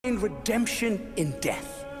find redemption in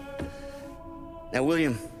death. Now,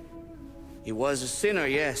 William, he was a sinner,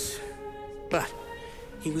 yes, but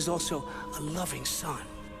he was also a loving son,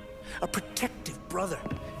 a protective brother,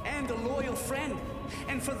 and a loyal friend.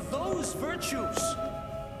 And for those virtues,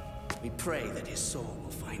 we pray that his soul will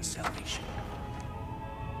find salvation.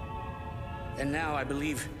 And now I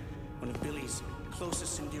believe one of Billy's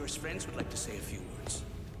closest and dearest friends would like to say a few words.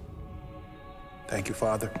 Thank you,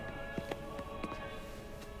 Father.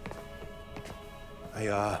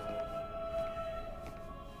 I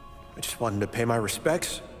just wanted to pay my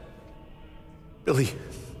respects. Billy,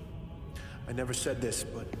 I never said this,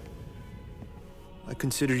 but I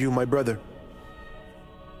consider you my brother.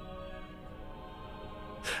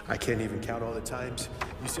 I can't even count all the times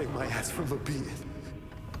you saved my ass from a beating.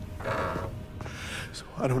 So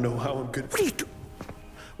I don't know how I'm good. What are you doing?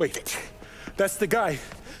 Wait, that's the guy.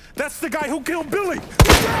 That's the guy who killed Billy!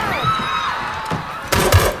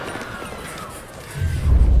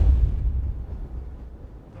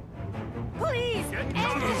 Please!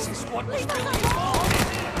 This is what we do.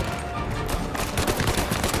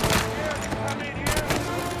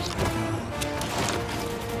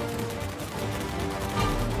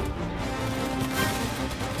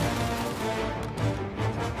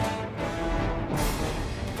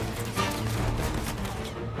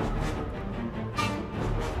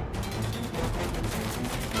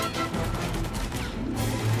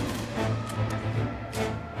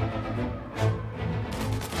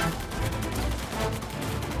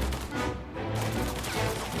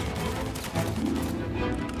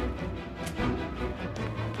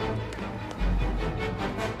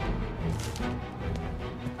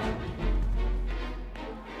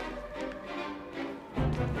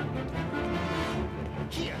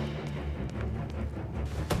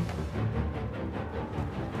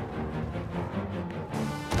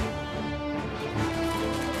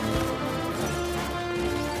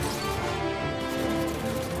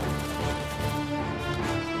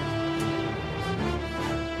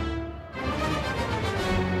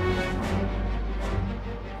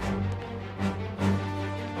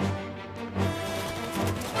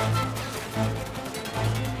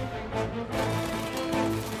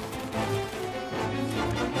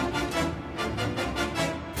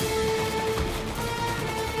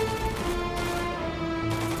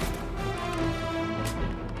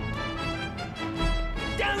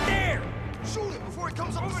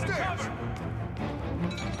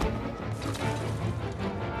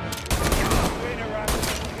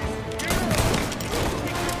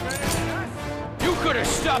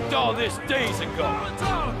 Stopped all this days ago.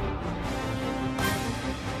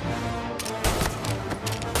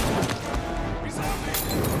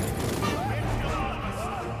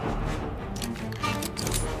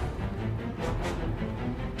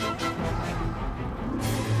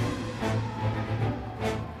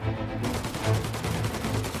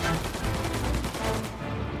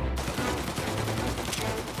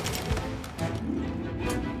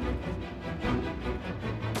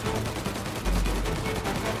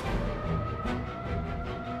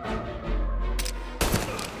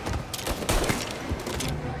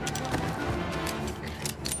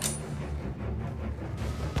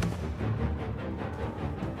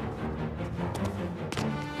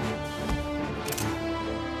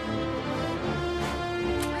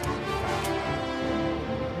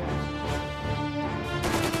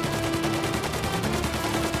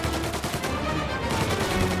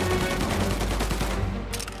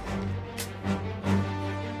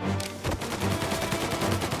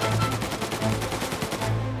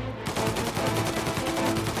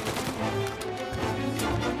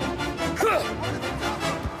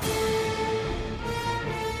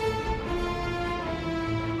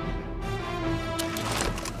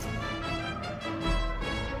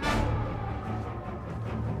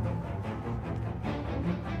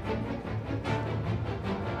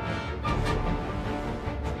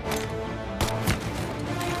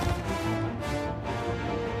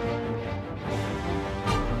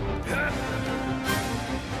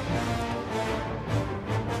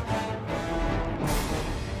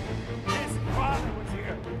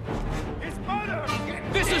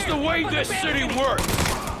 This is the way this city works!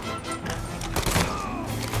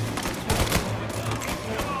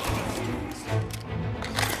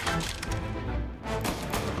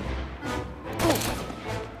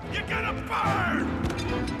 You're gonna burn!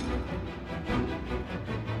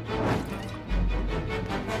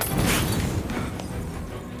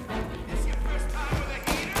 This your first time with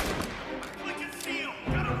a heater? Click and seal!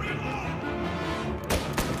 Gotta reload!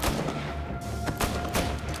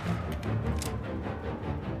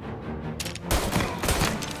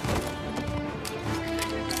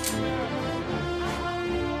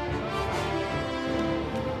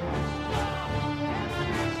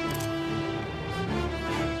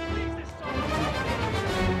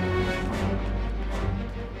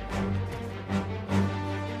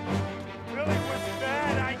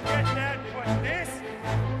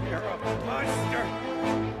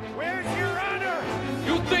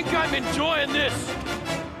 I'm enjoying this!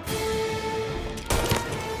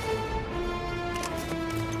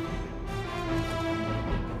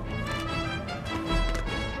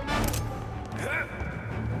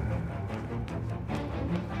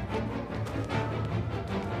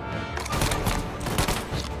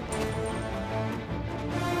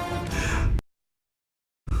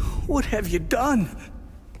 What have you done?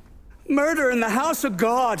 Murder in the house of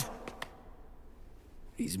God!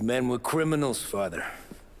 These men were criminals, Father.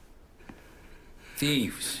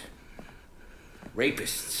 Thieves.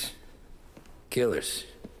 Rapists. Killers.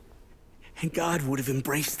 And God would have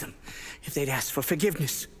embraced them if they'd asked for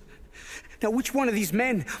forgiveness. Now, which one of these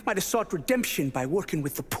men might have sought redemption by working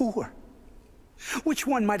with the poor? Which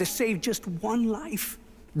one might have saved just one life?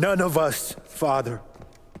 None of us, Father.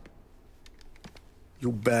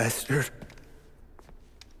 You bastard.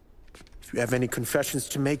 If you have any confessions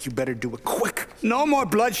to make, you better do it quick. No more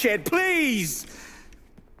bloodshed, please!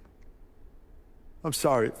 I'm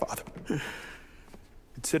sorry, Father.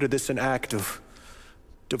 Consider this an act of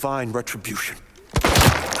divine retribution.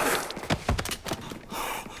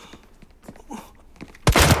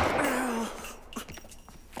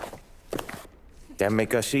 That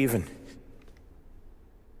make us even?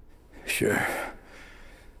 Sure.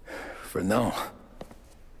 For now.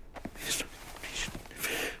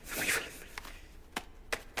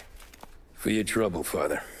 For your trouble,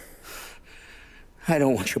 Father. I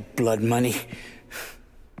don't want your blood money.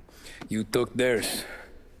 You took theirs.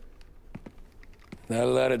 Not a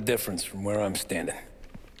lot of difference from where I'm standing.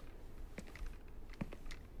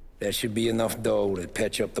 That should be enough dough to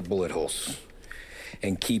patch up the bullet holes.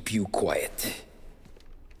 And keep you quiet.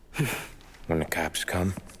 When the cops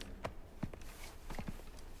come,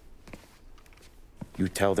 you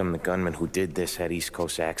tell them the gunman who did this had East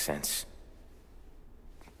Coast accents.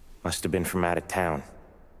 Must have been from out of town,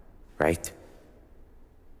 right?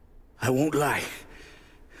 I won't lie.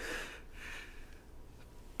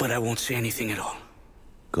 But I won't say anything at all.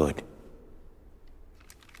 Good.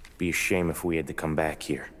 Be a shame if we had to come back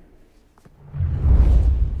here.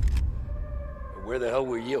 Where the hell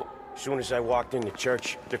were you? As soon as I walked into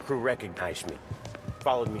church, the crew recognized me.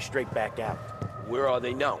 Followed me straight back out. Where are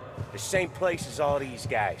they now? The same place as all these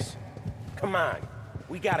guys. Come on,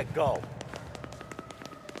 we gotta go.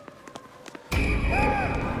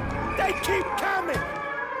 They keep coming!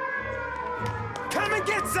 Come and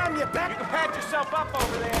get some, you bet! You can pat yourself up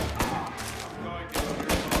over there.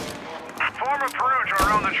 Form a perimeter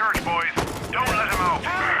around the church, boys. Don't let him out.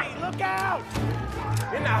 Tommy, look out!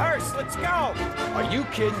 In the hearse, let's go! Are you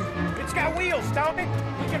kidding? It's got wheels, don't it?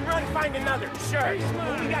 We can run, find another, sure.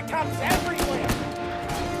 But we got cops everywhere.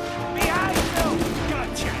 Behind you!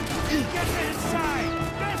 Gotcha! Get inside!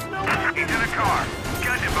 There's no way! He's in a car.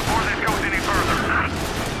 Get him before this goes any further.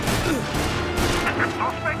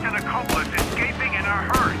 Suspect and accomplice escaping in a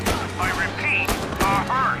hearse. I repeat, a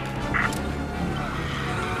hearse.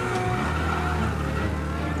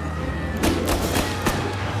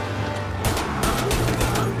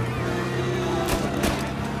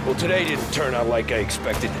 Well, today didn't turn out like I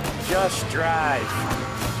expected. Just drive.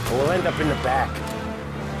 We'll end up in the back.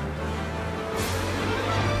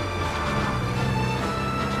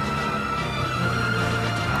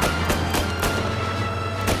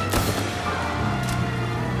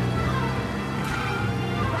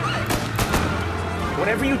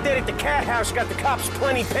 Whatever you did at the cat house got the cops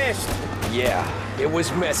plenty pissed. Yeah, it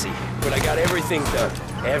was messy, but I got everything done.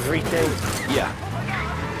 Everything? Yeah.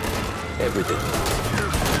 Everything.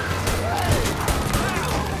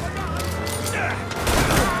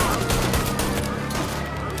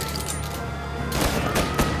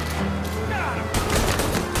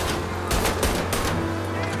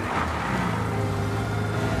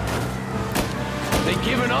 They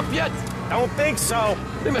giving up yet? Don't think so.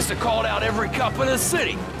 They must have called out every cop in the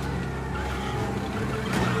city.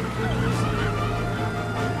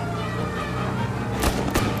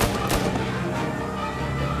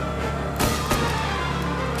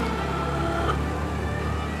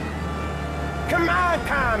 Come on,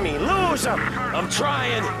 Tommy, lose him. I'm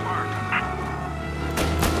trying.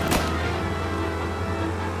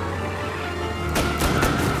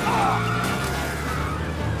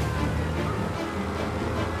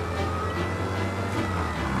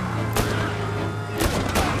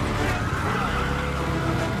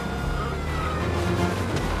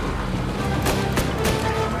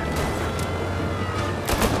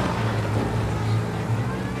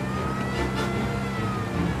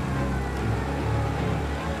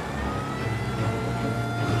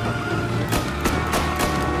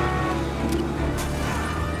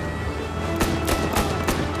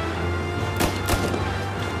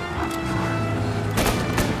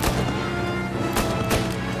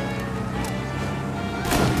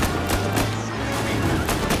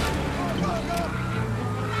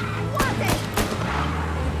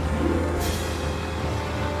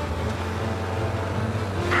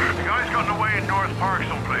 car's parked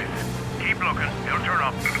someplace. Keep looking, it'll turn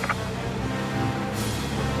up.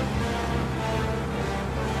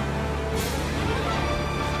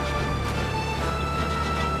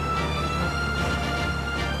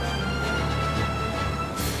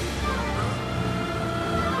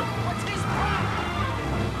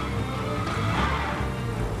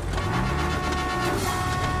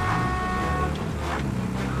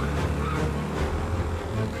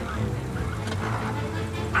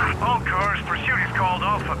 All cars, pursuit is called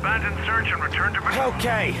off. Abandon search and return to patrol.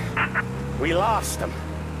 Okay. We lost him.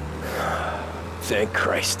 Thank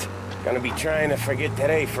Christ. Gonna be trying to forget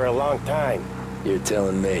today for a long time. You're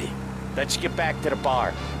telling me. Let's get back to the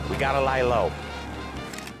bar. We gotta lie low.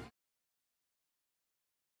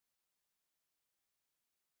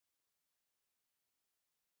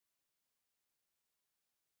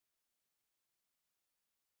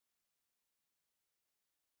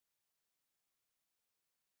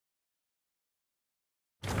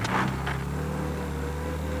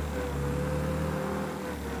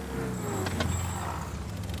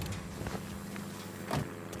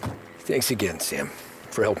 Thanks again, Sam,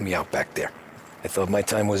 for helping me out back there. I thought my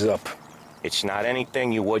time was up. It's not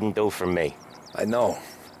anything you wouldn't do for me. I know.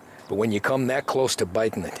 But when you come that close to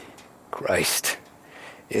biting it, Christ,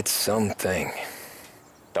 it's something.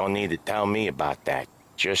 Don't need to tell me about that.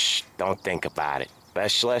 Just don't think about it.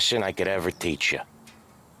 Best lesson I could ever teach you.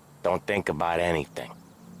 Don't think about anything.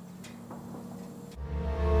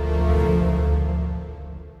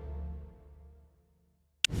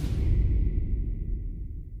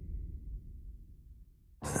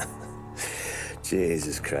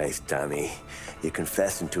 Jesus Christ, Tommy. You're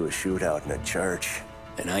confessing to a shootout in a church.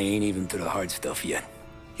 And I ain't even to the hard stuff yet.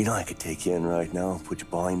 You know I could take you in right now, put you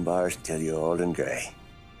behind bars until you're old and grey.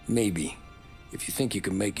 Maybe, if you think you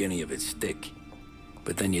can make any of it stick.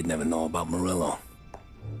 But then you'd never know about Murillo.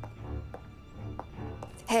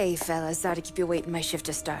 Hey, fellas, sorry to keep you waiting. My shift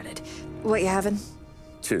just started. What you having?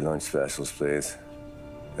 2 lunch specials, please.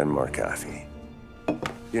 And more coffee.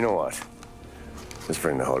 You know what? Let's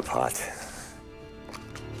bring the whole pot.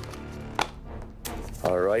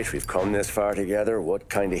 All right, we've come this far together. What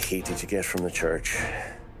kind of heat did you get from the church?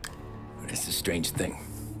 It's a strange thing.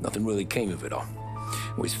 Nothing really came of it all.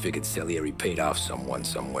 Always figured Salieri paid off someone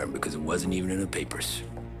somewhere because it wasn't even in the papers.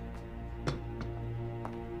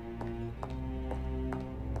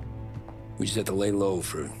 We just had to lay low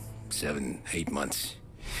for 7, 8 months.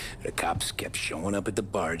 The cops kept showing up at the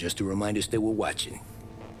bar just to remind us they were watching.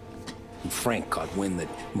 And Frank caught wind that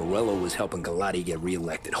Murillo was helping Galati get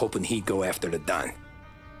reelected, hoping he'd go after the Don.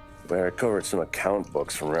 Well, I recovered some account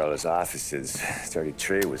books from Morello's offices.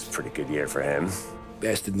 33 was a pretty good year for him.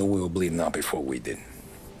 Bastard knew we were bleeding out before we did.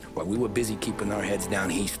 While we were busy keeping our heads down,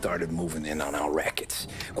 he started moving in on our rackets.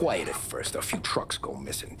 Quiet at first, a few trucks go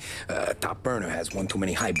missing. Top burner has one too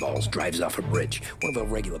many highballs, drives off a bridge. One of our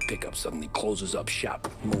regular pickups suddenly closes up shop,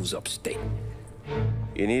 moves upstate.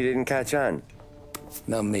 You didn't catch on?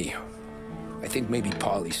 Not me. I think maybe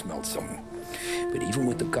Paulie smelled something. But even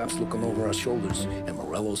with the cops looking over our shoulders and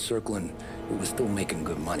Morello circling, we were still making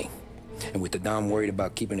good money. And with the Dom worried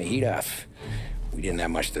about keeping the heat off, we didn't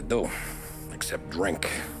have much to do. Except drink,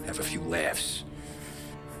 have a few laughs.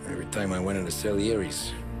 Every time I went into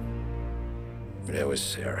Salieri's, there was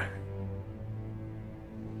Sarah.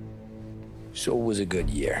 So it was a good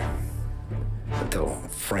year. Until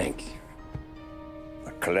Frank.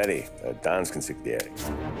 Coletti, Don's consigliere.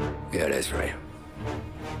 Yeah, that's right.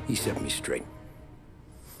 He set me straight.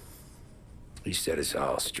 He set us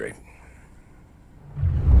all straight.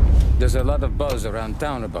 There's a lot of buzz around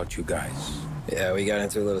town about you guys. Yeah, we got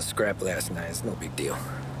into a little scrap last night. It's no big deal.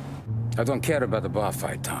 I don't care about the bar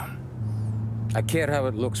fight, Tom. I care how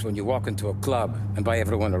it looks when you walk into a club and by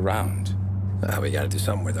everyone around. We gotta do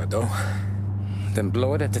something with our dough. Then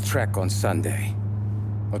blow it at the track on Sunday.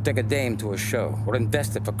 Or take a dame to a show, or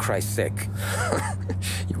invest it for Christ's sake.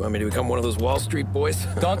 You want me to become one of those Wall Street boys?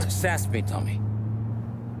 Don't sass me, Tommy.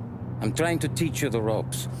 I'm trying to teach you the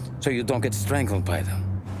ropes, so you don't get strangled by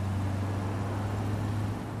them.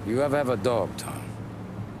 You ever have a dog, Tom?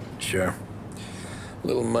 Sure.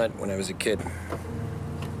 Little mutt when I was a kid.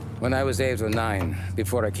 When I was 8 or 9,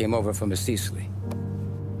 before I came over from Sicily,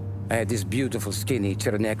 I had this beautiful, skinny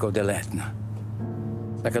Cerneco dell'Etna.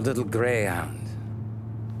 Like a little greyhound.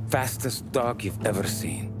 Fastest dog you've ever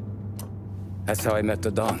seen. That's how I met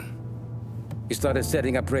the Don. We started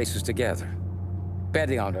setting up races together,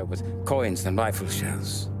 betting on her with coins and rifle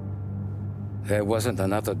shells. There wasn't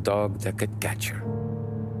another dog that could catch her.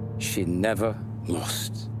 She never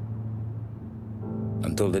lost.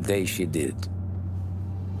 Until the day she did.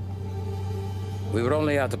 We were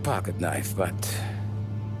only out a pocket knife, but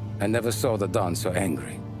I never saw the Dawn so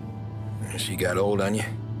angry. She got old on you?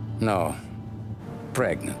 No.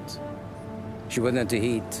 Pregnant. She went in to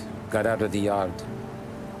eat, got out of the yard,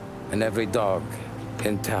 and every dog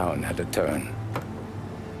in town had a turn.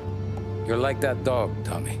 You're like that dog,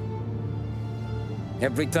 Tommy.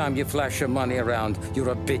 Every time you flash your money around, you're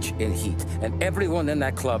a bitch in heat, and everyone in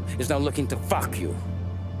that club is now looking to fuck you.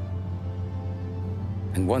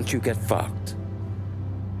 And once you get fucked,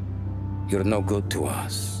 you're no good to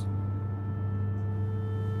us.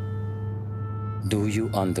 Do you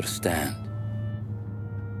understand?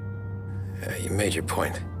 You made your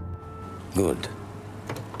point. Good.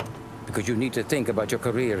 Because you need to think about your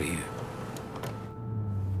career here.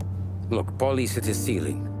 Look, Paulie's hit his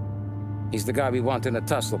ceiling. He's the guy we want in a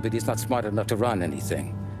tussle, but he's not smart enough to run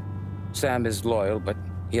anything. Sam is loyal, but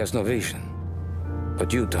he has no vision.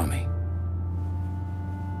 But you, Tommy,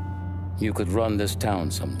 you could run this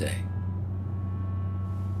town someday.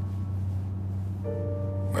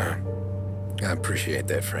 Well, I appreciate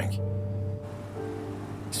that, Frank.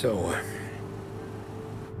 So,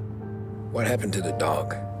 what happened to the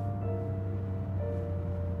dog?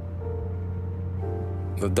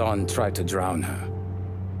 The Dawn tried to drown her.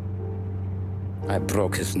 I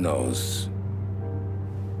broke his nose.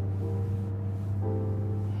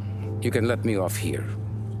 You can let me off here.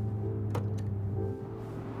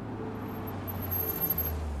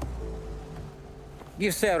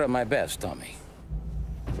 Give Sarah my best, Tommy.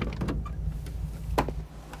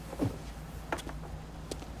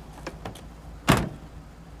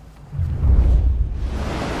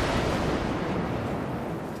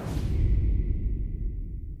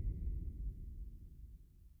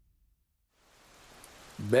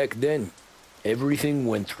 Back then, everything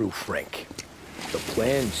went through Frank. The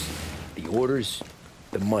plans, the orders,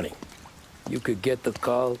 the money. You could get the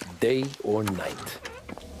call day or night.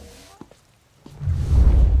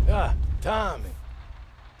 Ah, Tommy.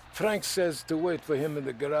 Frank says to wait for him in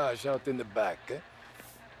the garage out in the back, eh?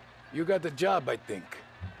 You got the job, I think.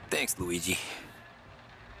 Thanks, Luigi.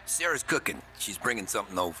 Sarah's cooking. She's bringing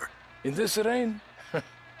something over. In this rain?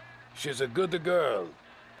 She's a good girl.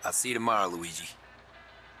 I'll see you tomorrow, Luigi.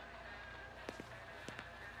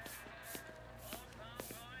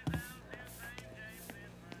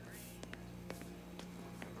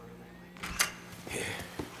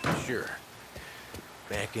 Sure.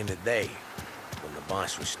 Back in the day, when the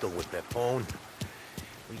boss was still with that phone,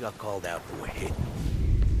 we got called out for a hit.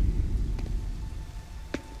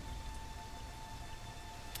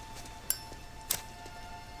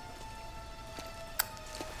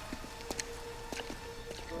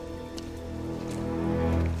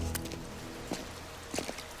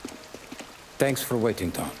 Thanks for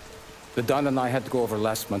waiting, Tom. The Don and I had to go over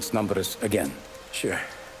last month's numbers again. Sure.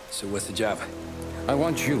 So what's the job? I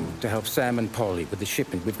want you to help Sam and Paulie with the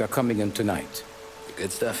shipment we've got coming in tonight. The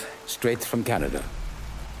good stuff? Straight from Canada.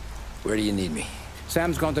 Where do you need me?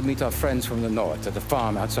 Sam's gone to meet our friends from the north at the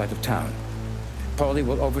farm outside of town. Paulie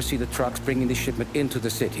will oversee the trucks bringing the shipment into the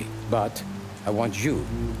city, but I want you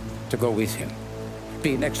to go with him.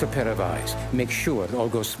 Be an extra pair of eyes. Make sure it all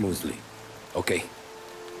goes smoothly. Okay.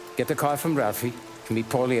 Get the car from Ralphie and meet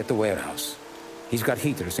Paulie at the warehouse. He's got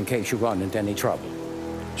heaters in case you run into any trouble.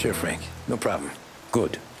 Sure, Frank. No problem.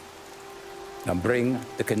 Good. Now bring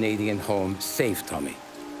the Canadian home safe, Tommy.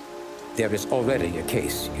 There is already a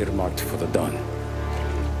case earmarked for the Don.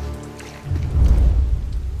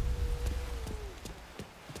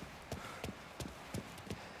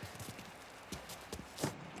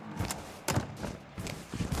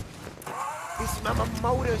 This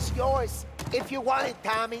motor's yours, if you want it,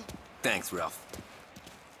 Tommy. Thanks, Ralph.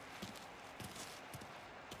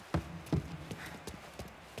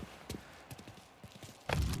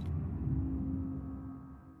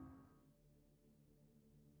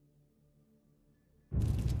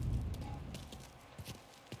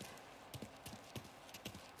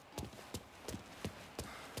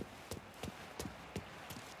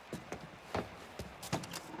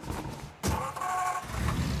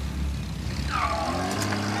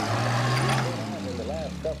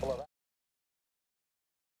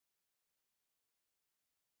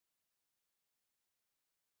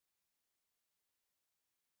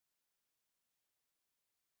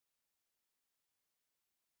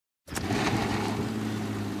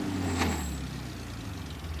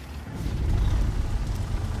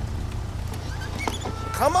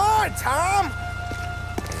 Come on, Tom!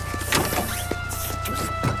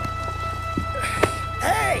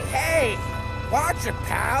 Hey! Watch it,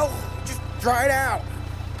 pal! Just dry it out.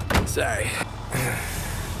 Sorry.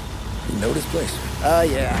 You know this place?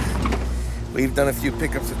 Yeah. We've done a few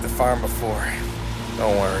pickups at the farm before.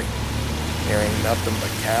 Don't worry. There ain't nothing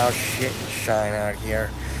but cow shit and shine out here.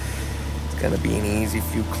 It's gonna be an easy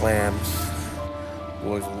few clams.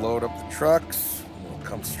 Boys will load up the trucks, and we'll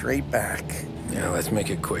come straight back. Yeah, let's make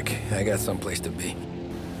it quick. I got someplace to be.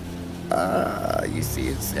 You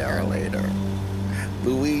see Sarah later.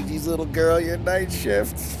 Luigi's little girl, your night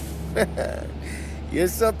shift. You're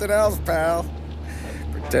something else, pal.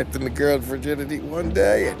 Protecting the girl's virginity one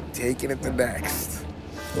day and taking it the next.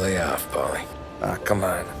 Lay off, Polly. Ah, come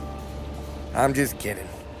on. I'm just kidding.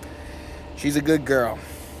 She's a good girl.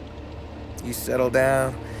 You settle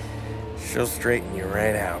down, she'll straighten you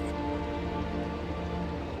right out.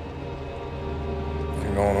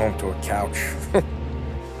 You're going home to a couch.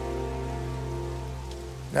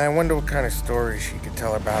 Now, I wonder what kind of stories she could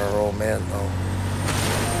tell about her old man, though.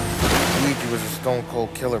 Luigi was a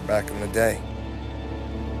stone-cold killer back in the day.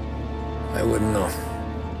 I wouldn't know.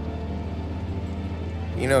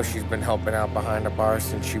 You know she's been helping out behind the bar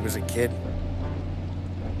since she was a kid.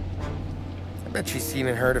 I bet she's seen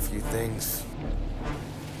and heard a few things.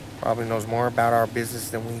 Probably knows more about our business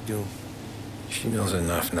than we do. She knows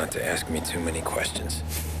enough not to ask me too many questions.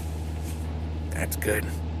 That's good.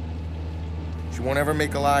 She won't ever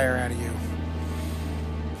make a liar out of you.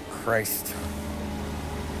 Christ.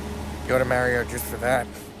 You ought to marry her just for that.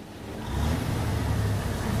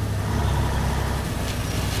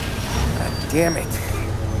 God damn it.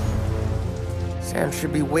 Sam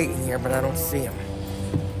should be waiting here, but I don't see him.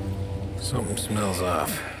 Something smells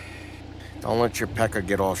off. Don't let your pecker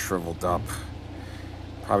get all shriveled up.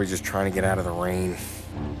 Probably just trying to get out of the rain.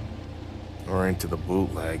 Or into the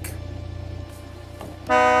bootleg.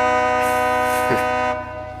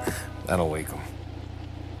 That'll wake him.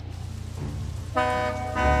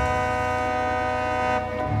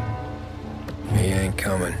 He ain't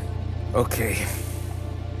coming. Okay.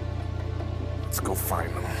 Let's go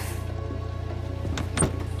find him.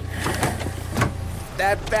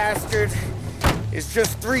 That bastard is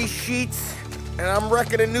just 3 sheets, and I'm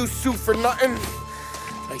wrecking a new suit for nothing.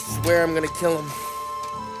 I swear I'm gonna kill him.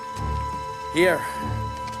 Here.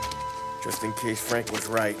 Just in case Frank was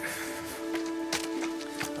right.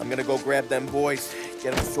 I'm gonna go grab them boys,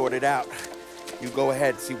 get them sorted out. You go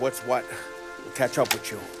ahead, see what's what. We'll catch up with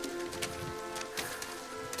you.